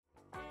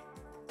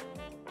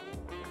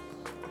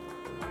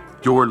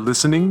You're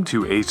listening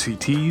to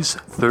ACT's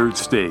Third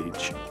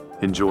Stage.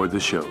 Enjoy the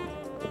show.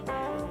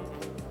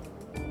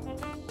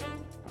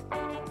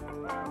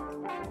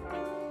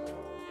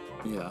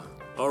 Yeah.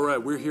 All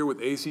right, we're here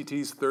with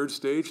ACT's Third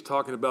Stage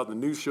talking about the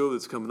new show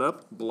that's coming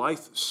up, Blythe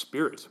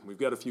Spirit. We've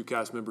got a few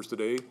cast members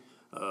today.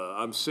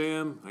 I'm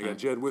Sam. I got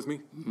Jed with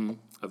me. Mm-hmm.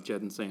 Of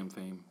Jed and Sam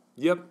fame.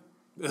 Yep.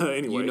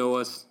 Anyway. You know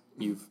us.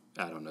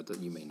 I don't know,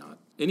 you may not.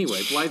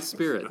 Anyway, Blythe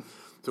Spirit.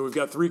 So we've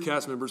got three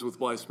cast members with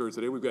Blythe Spirit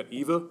today. We've got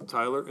Eva,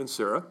 Tyler, and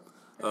Sarah.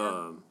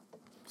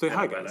 Say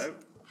hi, guys.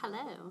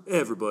 Hello.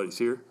 Everybody's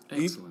here.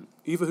 Excellent.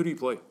 Eva, who do you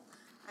play?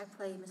 I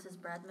play Mrs.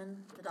 Bradman,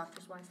 the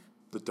doctor's wife.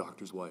 The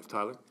doctor's wife.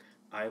 Tyler?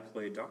 I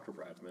play Dr.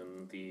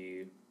 Bradman,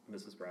 the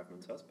Mrs.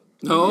 Bradman's husband.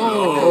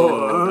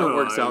 That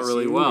works out I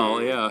really see.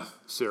 well, yeah.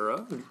 Sarah,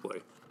 who do you play?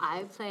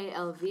 I play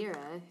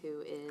Elvira,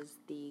 who is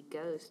the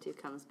ghost who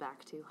comes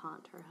back to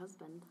haunt her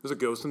husband. There's a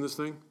ghost in this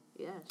thing?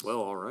 Yes.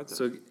 Well, all right then.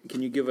 So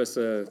can you give us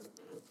a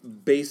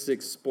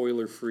basic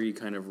spoiler-free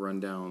kind of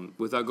rundown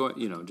without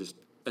going, just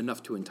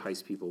enough to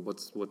entice people?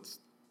 What's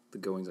the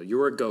goings on?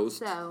 You're a ghost,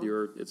 So-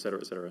 you're et cetera,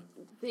 et cetera.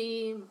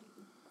 The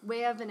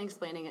way I've been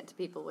explaining it to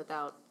people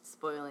without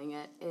spoiling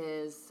it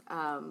is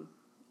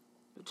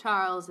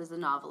Charles is a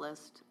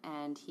novelist,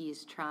 and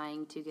he's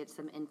trying to get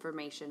some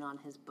information on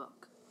his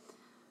book.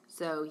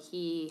 So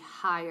he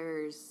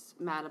hires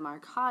Madame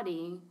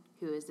Arcadi,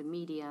 who is a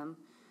medium,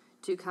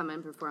 to come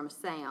and perform a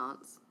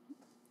seance.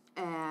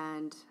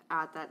 And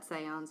at that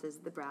seance is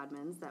the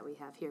Bradmans that we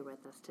have here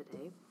with us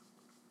today.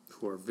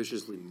 Who are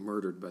viciously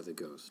murdered by the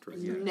ghost, right?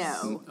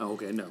 No. Oh,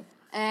 okay, no.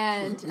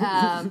 And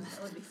That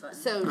would be fun.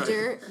 so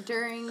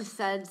during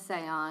said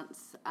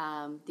seance,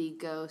 the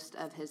ghost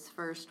of his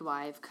first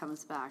wife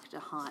comes back to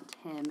haunt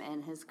him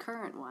and his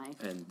current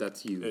wife. And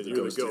that's you, And the you're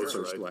the ghost of the ghost,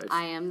 first right? wife.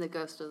 I am the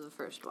ghost of the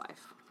first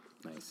wife.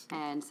 Nice.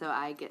 And so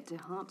I get to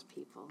haunt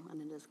people,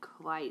 and it is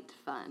quite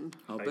fun.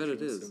 I'll bet it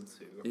Hijinks is.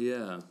 ensue.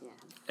 Yeah.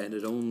 Yeah. And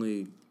it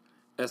only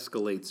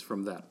escalates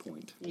from that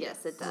point.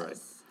 Yes, it does. Right.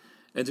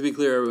 And to be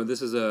clear, everyone,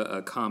 this is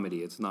a comedy.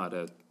 It's not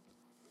a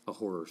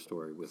horror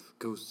story with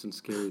ghosts and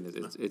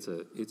scariness.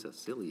 It's a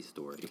silly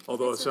story.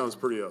 Although it sounds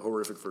pretty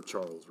horrific for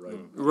Charles, right?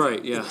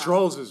 Right, yeah.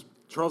 Charles is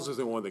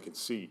the one that can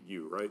see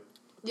you, right?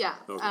 Yeah.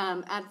 Okay.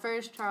 At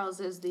first, Charles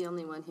is the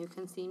only one who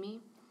can see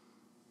me.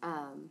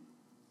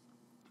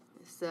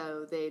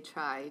 So they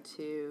try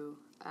to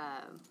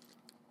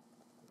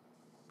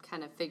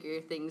kind of figure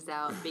things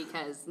out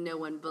because no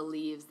one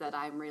believes that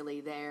I'm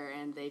really there,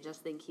 and they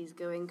just think he's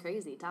going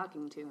crazy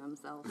talking to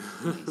himself.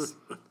 Nice.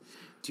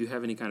 Do you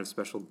have any kind of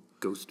special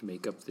ghost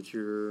makeup that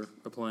you're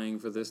applying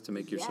for this to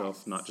make yourself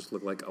Yes. not just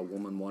look like a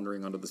woman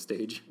wandering onto the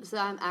stage? So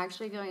I'm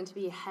actually going to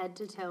be head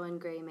to toe in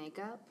gray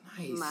makeup.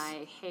 Nice.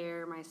 My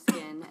hair, my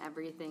skin,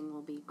 everything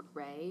will be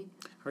gray.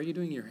 How are you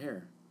doing your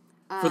hair?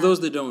 For those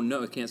that don't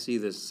know, can't see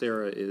this,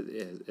 Sarah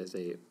is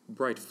a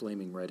bright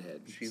flaming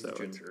redhead. She's so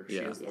Ginger.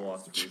 yeah. She is the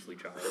lost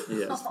Weasley child.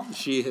 Yes,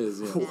 she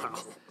is. Yeah. Wow.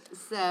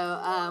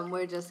 So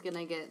we're just going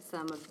to get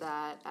some of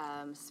that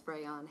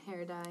spray-on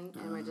hair dye,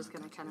 and we're just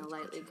going to kind of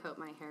lightly coat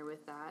my hair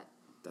with that.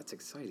 That's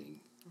exciting.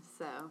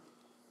 So,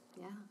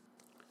 yeah.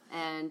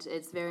 And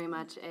it's very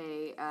much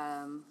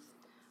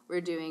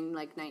we're doing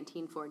like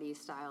 1940s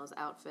styles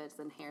outfits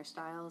and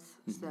hairstyles.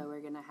 So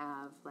we're going to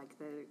have like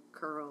the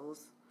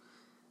curls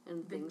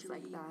and things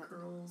like Victory that.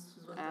 curls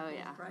is what Oh, they're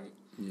yeah. called, right?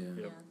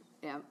 Yeah. Yep.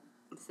 Yeah.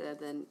 So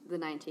then the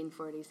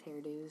 1940s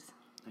hairdos.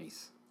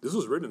 Nice. This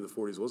was written in the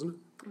 40s, wasn't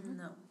it?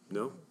 No.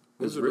 No?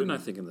 It was written, I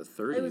think, in the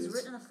 30s. It was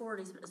written in the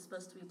 40s, but it's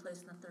supposed to be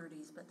placed in the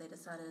 30s, but they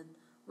decided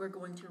we're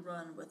going to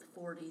run with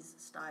 40s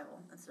style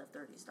instead of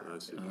 30s style. I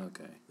see.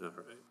 Okay, All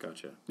right.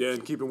 gotcha. Yeah,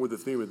 and keeping with the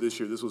theme of this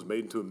year, this was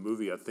made into a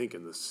movie, I think,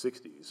 in the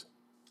 60s.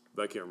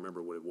 But I can't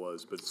remember what it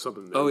was, but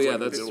something that Oh was yeah, like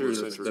that's middle true. of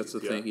the century. That's the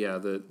thing. Yeah,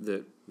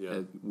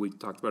 Yeah. we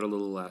talked about it a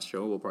little last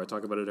show. We'll probably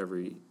talk about it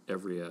every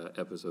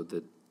episode.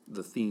 That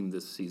the theme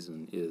this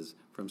season is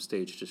from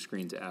stage to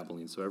screen to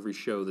Abilene. So every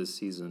show this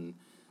season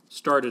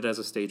started as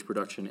a stage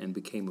production and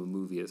became a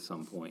movie at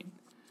some point.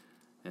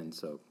 And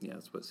so yeah,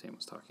 that's what Sam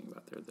was talking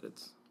about there. That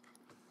it's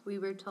We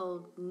were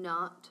told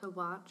not to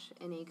watch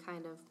any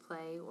kind of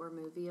play or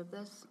movie of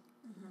this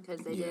because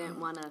they didn't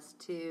want us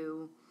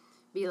to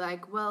be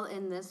like, well,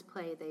 in this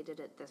play they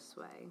did it this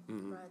way.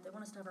 Right. They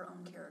want us to have our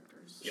own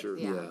characters. Sure.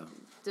 Yeah.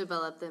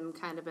 Develop them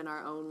kind of in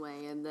our own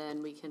way, and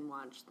then we can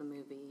watch the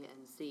movie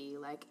and see,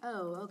 like,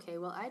 oh, okay,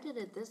 well, I did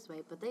it this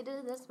way, but they did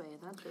it this way, and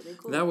that's really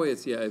cool. that way.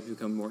 It's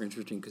become more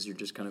interesting because you're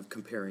just kind of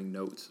comparing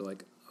notes. So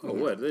like, oh,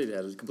 what they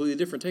had a completely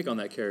different take on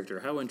that character.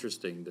 How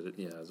interesting did it?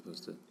 Yeah, as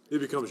opposed to It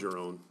becomes your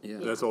own. Yeah.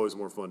 That's always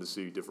more fun to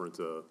see different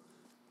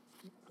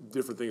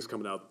things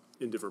coming out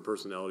in different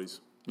personalities.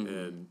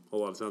 And a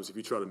lot of times, if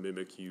you try to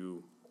mimic,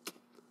 you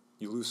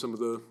lose some of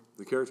the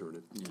character in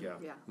it. Yeah.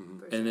 Yeah, for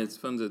And sure. it's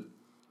fun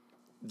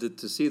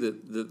to see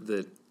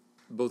that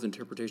both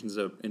interpretations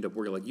end up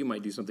working. Like you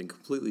might do something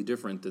completely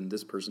different than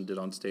this person did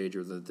on stage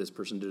or that this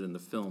person did in the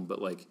film,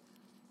 but like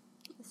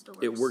It still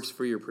it works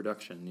for your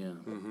production. Yeah.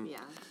 Yeah.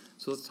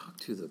 So let's talk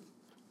to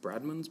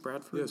Bradmans?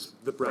 Bradfords? Yes,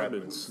 the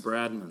Bradmans.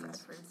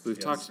 Bradmans. Bradfords. We've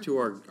Yes. talked to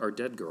our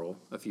dead girl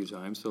a few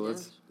times, so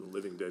let's. The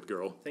living dead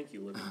girl. Thank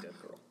you, Living Dead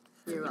Girl.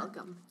 You're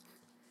welcome.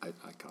 I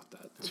caught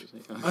that.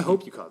 I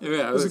hope you caught that.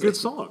 Yeah, it was a okay. good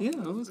song. Yeah,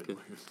 that was good.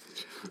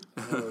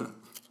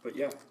 But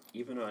yeah,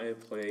 even I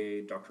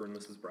play Dr. and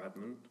Mrs.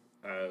 Bradman.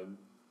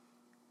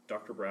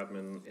 Dr.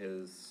 Bradman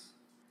is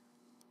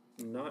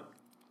not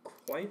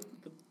quite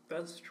the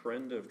best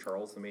friend of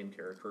Charles, the main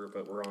character,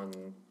 but we're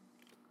on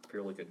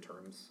fairly good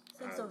terms.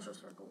 Same social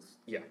circles.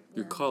 Yeah,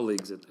 Your Yeah.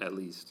 colleagues, at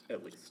least.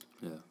 at least.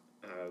 Yeah.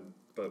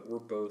 But we're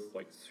both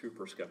like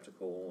super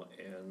skeptical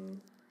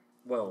and,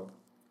 well,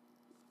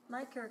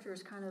 My character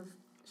is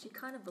she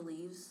kind of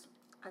believes.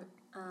 I've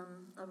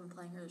been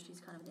playing her. She's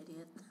kind of an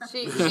idiot.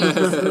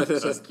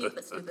 She's cute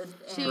but stupid.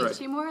 And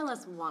She more or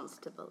less wants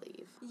to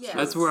believe. yes.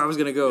 That's where I was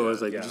gonna go. I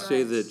was like, Yeah. did you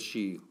say Right. that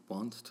she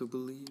wants to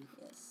believe?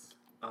 Yes.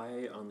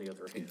 I, on the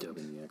other hand,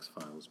 Dubbing the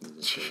X-Files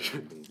music.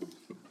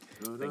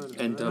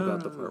 And dub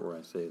out the part where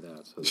I say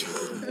that. So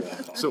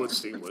that So it's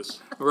seamless.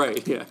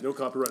 right, yeah. No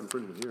copyright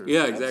infringement here.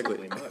 Yeah,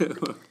 exactly.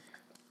 Absolutely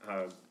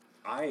not.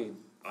 I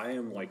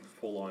am like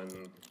full on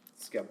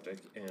skeptic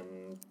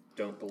and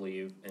don't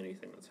believe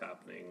anything that's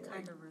happening. Like,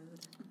 Kind of rude.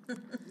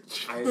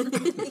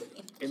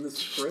 in the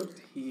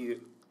script, he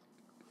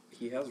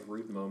has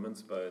rude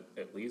moments, but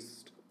at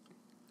least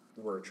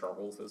where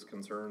Charles is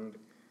concerned,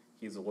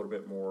 he's a little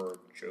bit more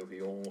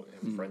jovial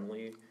and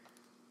friendly.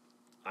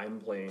 I'm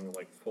playing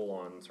like full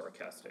on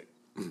sarcastic.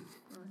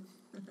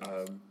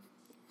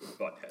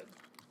 Butthead.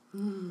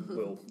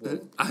 We'll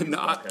I'm use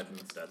not- Butthead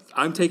instead.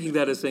 I'm taking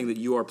that as saying that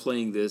you are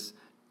playing this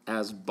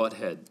as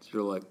Butthead.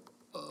 You're like,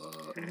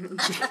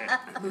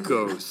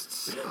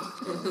 ghosts.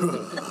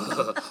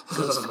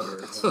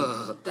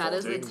 That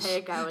is a Things.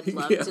 take I would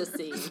love Yeah. to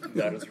see.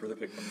 That is for the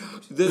picture.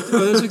 That's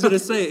what I was gonna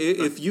say.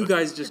 If you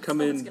guys just come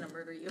Someone's in, gonna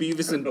murder you.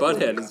 Beavis and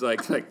Butthead is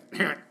like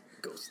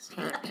ghosts.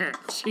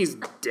 She's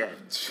dead.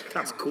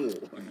 That's cool.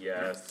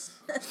 Yes.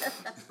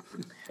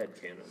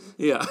 Headcanon.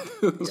 Yeah.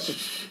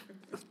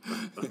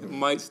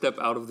 Might step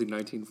out of the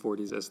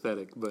 1940s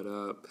aesthetic, but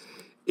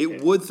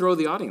it would throw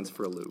the audience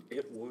for a loop.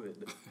 It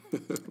would.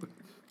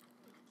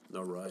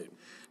 All right.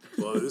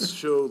 Well, this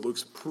show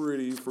looks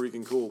pretty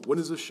freaking cool. When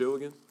is this show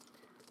again?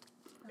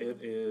 It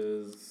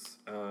is.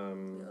 We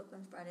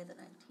open Friday the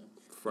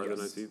 19th. Friday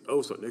Yes. 19th.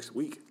 Oh, so next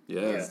week.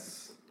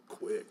 Yes.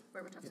 Quick.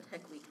 Rivertown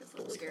Tech Week. That's a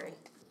little scary.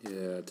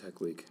 Yeah, Tech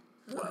Week.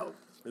 Wow.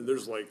 And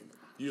there's like,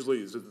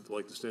 usually, is it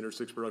like the standard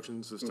 6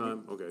 productions this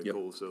time? Okay, Yep.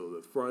 cool. So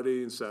the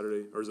Friday and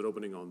Saturday, or is it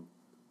opening on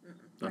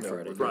On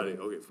Friday. Friday?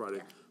 Okay,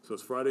 Friday. So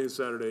it's Friday and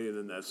Saturday, and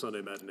then that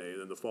Sunday matinee,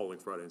 and then the following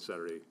Friday and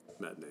Saturday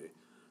matinee.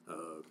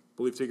 I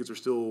believe tickets are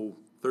still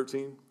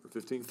 13 or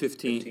 15?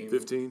 15.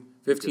 15?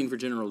 15 for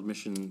general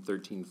admission,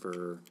 13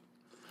 for...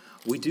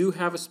 We do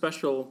have a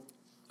special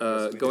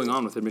Yes, we going do.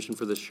 on with admission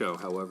for this show,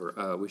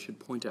 however. We should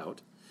point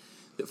out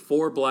that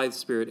for Blythe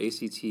Spirit,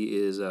 ACT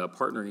is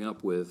partnering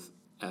up with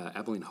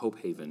Abilene Hope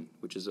Haven,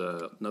 which is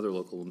another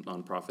local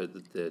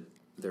nonprofit that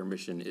their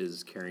mission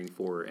is caring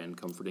for and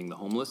comforting the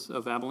homeless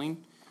of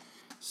Abilene.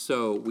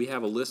 So we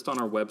have a list on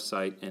our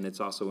website, and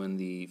it's also in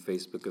the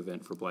Facebook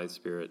event for Blythe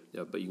Spirit,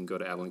 but you can go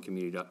to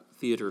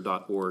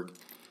AbileneCommunityTheater.org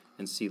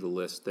and see the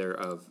list there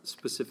of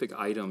specific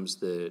items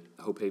that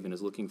Hope Haven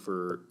is looking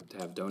for to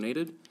have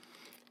donated.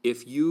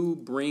 If you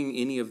bring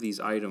any of these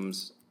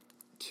items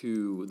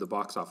to the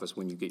box office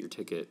when you get your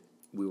ticket,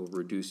 we will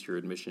reduce your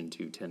admission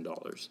to $10.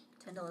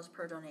 $10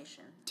 per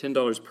donation.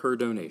 $10 per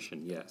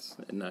donation, yes,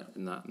 and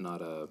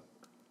not a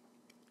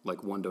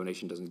like one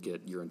donation doesn't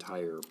get your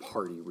entire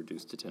party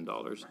reduced to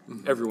 $10.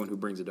 Everyone who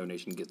brings a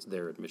donation gets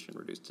their admission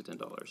reduced to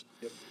 $10.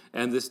 Yep.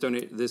 And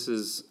this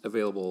is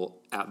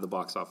available at the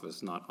box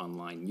office, not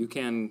online. You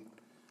can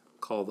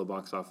call the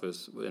box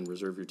office and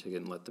reserve your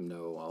ticket and let them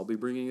know I'll be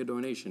bringing a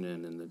donation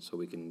in, and then so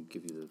we can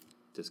give you the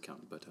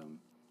discount. But that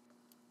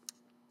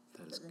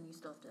is But then you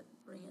still have to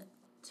bring it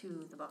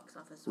to the box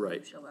office when Right.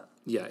 you show up.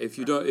 yeah. If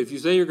you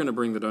say you're going to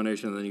bring the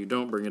donation, and then you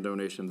don't bring a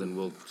donation, then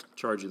we'll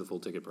charge you the full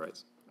ticket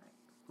price.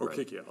 Or Right.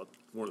 kick you out.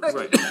 One of the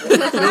Right.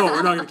 No,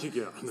 we're not going to kick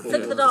you out.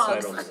 Except the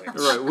dogs.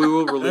 Right. We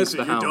will release That's it,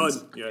 the you're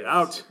hounds, done. You're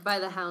out. By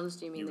the hounds,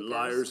 do you mean You the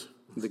liars.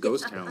 the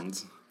ghost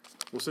hounds.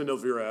 We'll send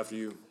Elvira after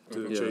you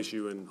to Yeah. chase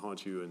you and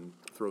haunt you and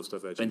throw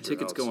stuff at you. And at your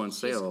tickets house. go on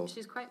sale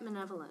She's quite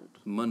malevolent.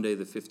 Monday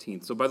the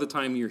 15th. So by the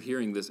time you're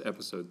hearing this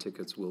episode,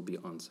 tickets will be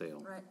on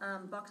sale. Right.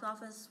 Box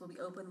office will be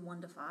open 1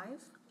 to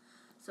 5.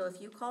 So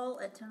if you call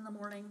at 10 in the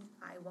morning,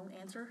 I won't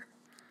answer.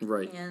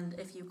 Right. And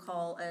if you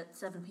call at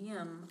 7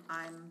 p.m.,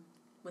 I'm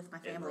with my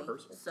In family.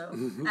 rehearsal. So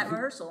at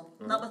rehearsal,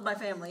 not with my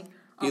family.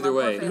 All Either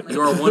my poor way, family.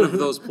 you are one of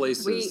those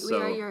places. We so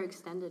are your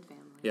extended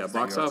family. yeah,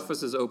 box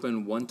office is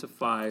open 1 to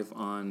 5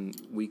 on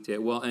weekday.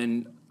 Well,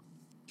 and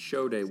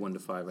show day 1 to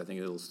 5. I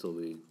think it'll still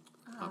be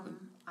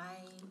open.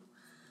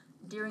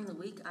 During the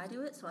week, I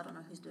do it, so I don't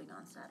know who's doing it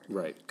on Saturday.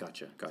 Right.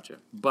 Gotcha.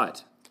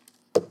 But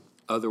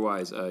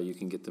otherwise, you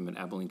can get them at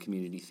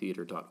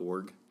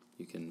AbileneCommunityTheater.org.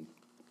 You can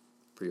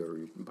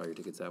pre-order and buy your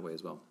tickets that way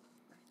as well.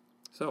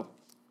 So.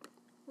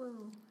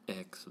 Woo.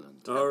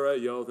 Excellent. All right,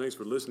 y'all. Thanks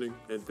for listening,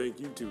 and thank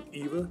you to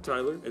Eva,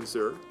 Tyler, and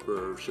Sarah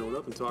for showing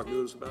up and talking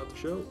to us about the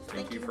show.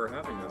 Thank you for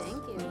having us.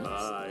 Thank you.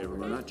 Bye, Very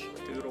everybody. much.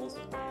 Toodles.